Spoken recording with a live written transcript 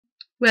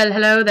Well,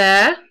 hello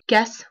there.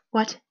 Guess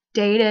what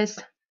day it is?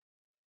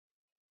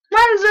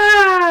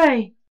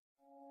 Wednesday!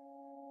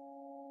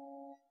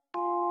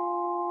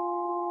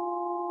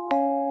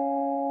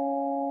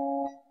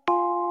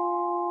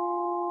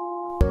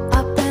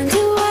 Up and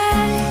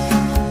away,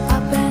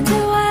 up and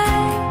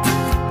away,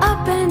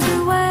 up and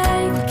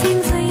away,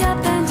 Kingsley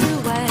up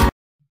and away.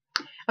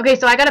 Okay,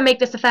 so I gotta make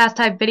this a fast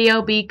type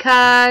video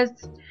because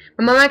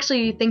my mom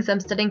actually thinks I'm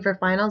studying for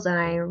finals, and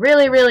I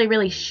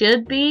really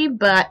should be,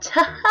 but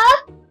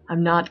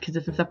I'm not because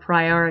this is a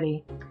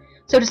priority.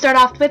 So to start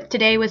off with,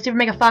 today was Super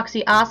Mega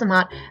Foxy Awesome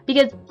Hot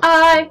because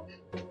I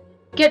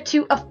get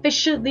to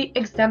officially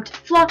exempt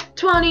FLA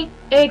 20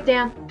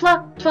 exam,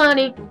 FLA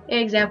 20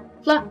 exam,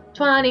 FLA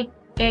 20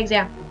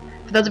 exam.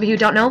 For those of you who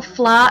don't know,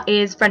 FLA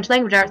is French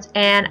language arts,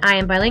 and I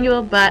am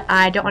bilingual, but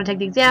I don't want to take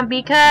the exam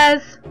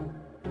because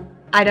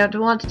I don't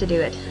want to do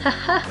it.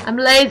 I'm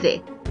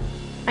lazy.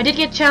 I did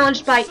get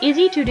challenged by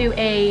Izzy to do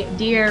a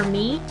Dear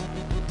Me,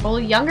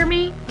 old younger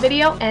me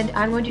video, and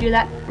I'm going to do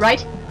that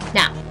right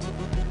now.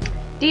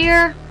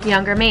 Dear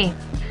younger me,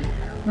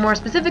 more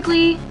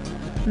specifically,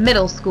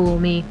 middle school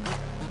me.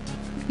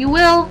 You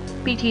will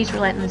be teased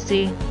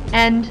relentlessly,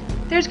 and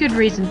there's good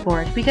reason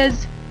for it,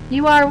 because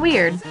you are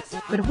weird.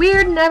 But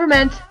weird never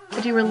meant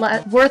that you were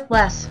worth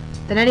less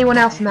than anyone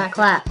else in that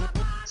class.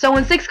 So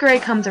when 6th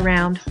grade comes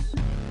around,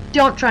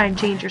 don't try and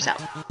change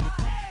yourself,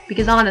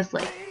 because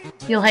honestly,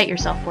 you'll hate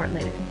yourself for it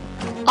later.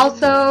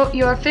 Also,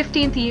 your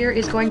 15th year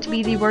is going to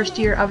be the worst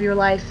year of your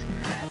life,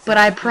 but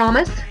I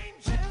promise,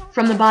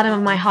 from the bottom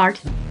of my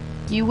heart,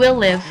 you will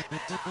live,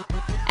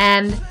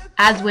 and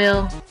as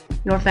will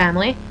your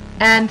family,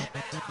 and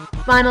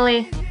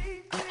finally,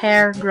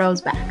 hair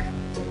grows back.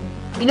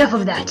 Enough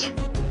of that.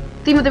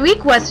 Theme of the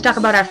week was to talk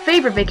about our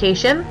favorite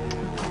vacation,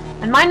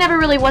 and mine never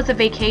really was a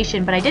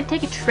vacation, but I did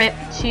take a trip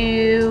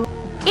to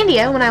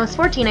India when I was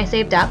 14. I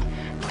saved up,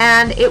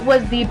 and it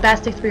was the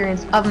best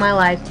experience of my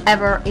life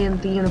ever in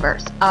the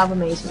universe of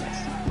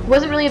amazingness. It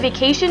wasn't really a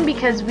vacation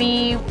because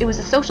it was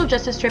a social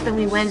justice trip, and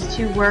we went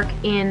to work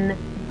in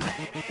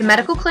the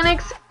medical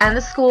clinics and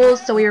the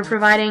schools, so we were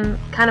providing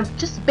kind of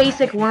just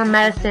basic worm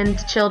medicine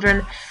to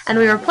children, and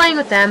we were playing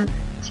with them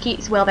to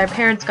keep while their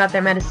parents got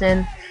their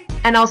medicine,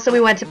 and also we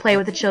went to play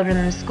with the children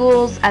in the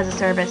schools as a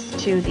service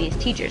to these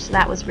teachers, so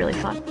that was really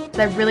fun.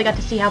 So I really got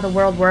to see how the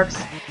world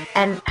works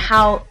and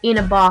how in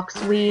a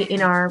box we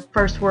in our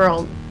first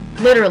world,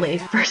 literally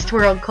first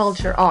world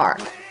culture are.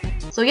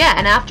 So yeah,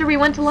 and after we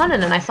went to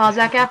London and I saw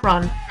Zac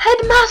Efron.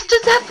 Headmaster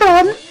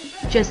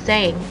Efron! Just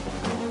saying.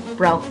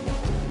 Bro.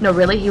 No,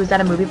 really, he was at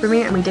a movie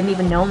premiere and we didn't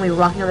even know, and we were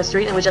walking on the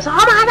street and it was just, oh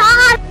my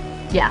god!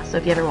 Yeah, so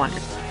if you ever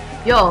wondered.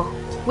 Yo,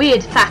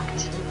 weird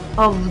fact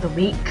of the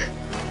week.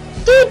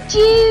 Did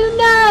you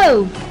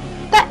know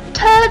that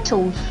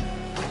turtles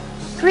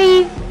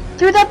breathe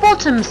through their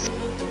bottoms?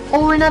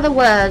 Or in other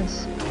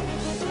words,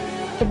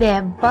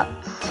 their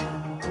butts?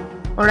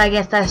 Or I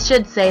guess I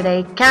should say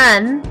they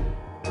can.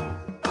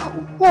 But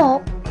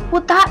what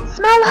would that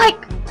smell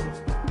like?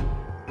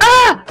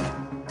 Ah!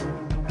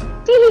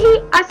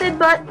 I said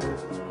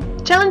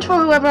butt. Challenge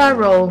for whoever I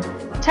roll.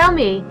 Tell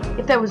me,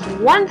 if there was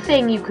one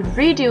thing you could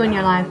redo in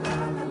your life,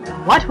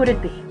 what would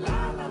it be?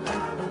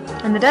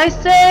 And the dice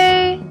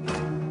say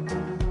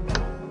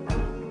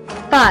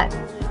 5.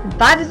 And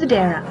 5 is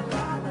Adara.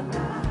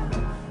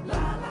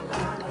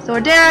 So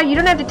Adara, you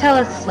don't have to tell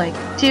us like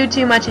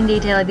too much in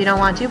detail if you don't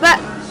want to, but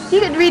if you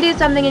could redo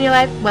something in your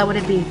life, what would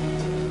it be?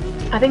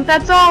 I think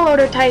that's all,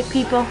 order type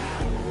people.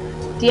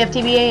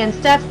 DFTBA and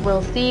Steph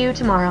will see you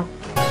tomorrow.